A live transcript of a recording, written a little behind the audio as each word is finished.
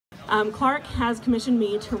Clark has commissioned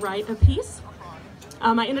me to write a piece.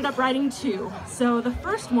 I ended up writing two. So the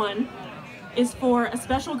first one is for a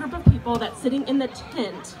special group of people that's sitting in the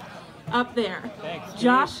tent up there. Thanks,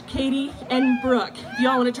 Josh, Katie, and Brooke. If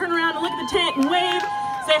y'all want to turn around and look at the tent and wave,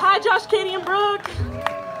 say hi, Josh, Katie, and Brooke.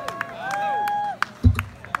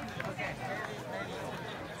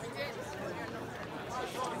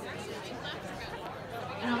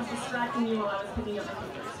 And I was distracting you while I was picking up the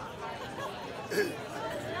pictures.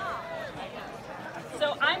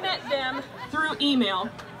 So I met them through email.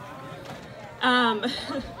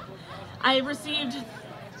 I received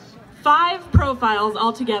 5 profiles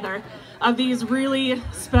altogether of these really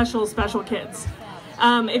special kids.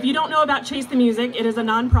 If you don't know about Chase the Music, it is a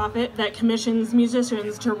nonprofit that commissions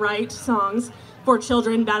musicians to write songs for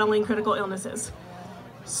children battling critical illnesses.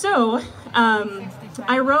 So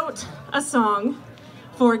I wrote a song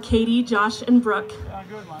for Katie, Josh, and Brooke,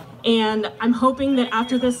 and I'm hoping that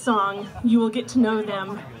after this song, you will get to know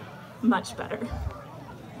them much better.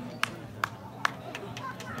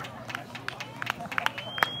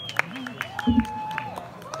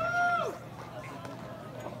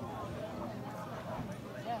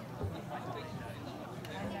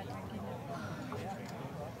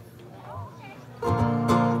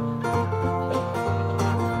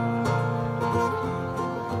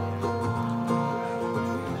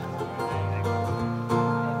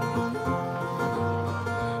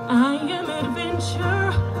 I am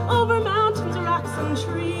adventure over mountains, rocks, and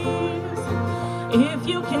trees. If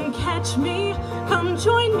you can catch me, come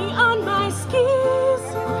join me on my skis.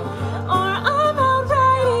 Or I'm out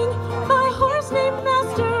riding my horse named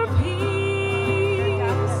Masterpiece.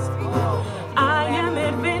 I am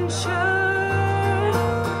adventure.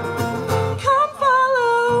 Come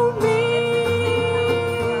follow me.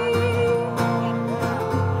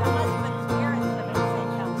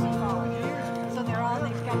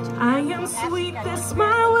 I am sweet, this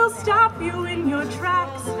smile will stop you in your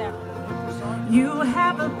tracks. You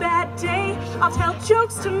have a bad day, I'll tell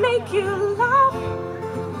jokes to make you laugh.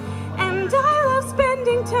 And I love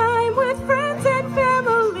spending time with friends and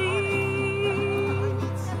family.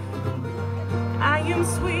 I am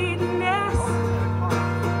sweetness.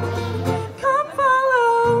 Come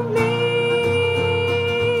follow me.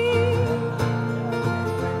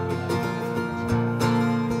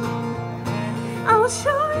 I'll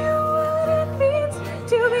show you what it means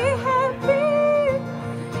to be happy.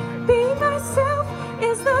 Being myself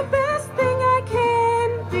is the best thing I can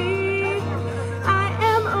be. I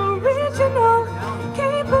am original,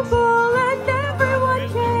 capable, and everyone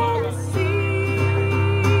can see.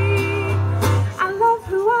 I love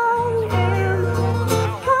who I am.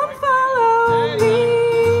 Come follow me.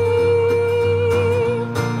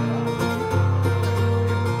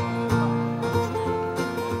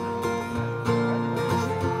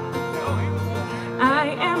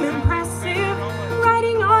 I am impressive,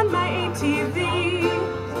 riding on my ATV.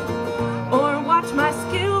 Or watch my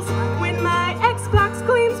skills when my Xbox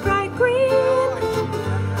gleams bright green.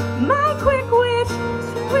 My quick wit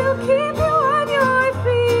will keep you on your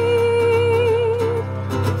feet.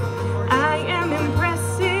 I am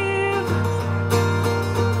impressive.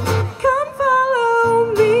 Come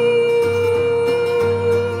follow me.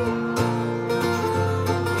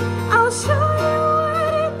 I'll show you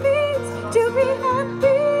what it means to be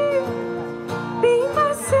happy. Being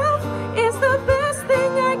myself is the best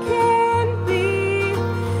thing I can be.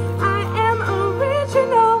 I am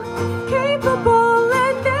original, capable,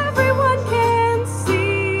 and everyone can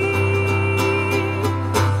see.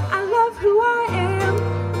 I love who I am.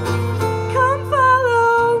 Come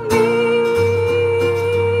follow me.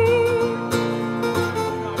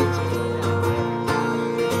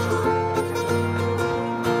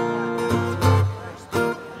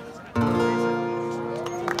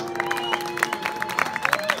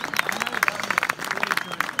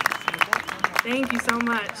 Thank you so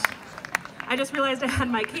much. I just realized I had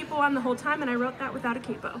my capo on the whole time, and I wrote that without a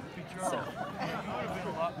capo. So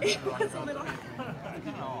it was a little.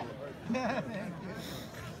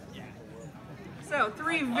 So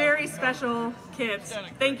 3 very special kids.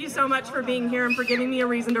 Thank you so much for being here and for giving me a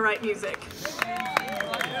reason to write music.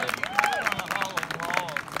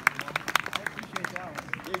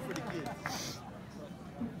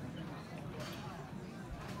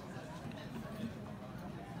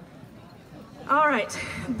 All right,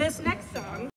 this next song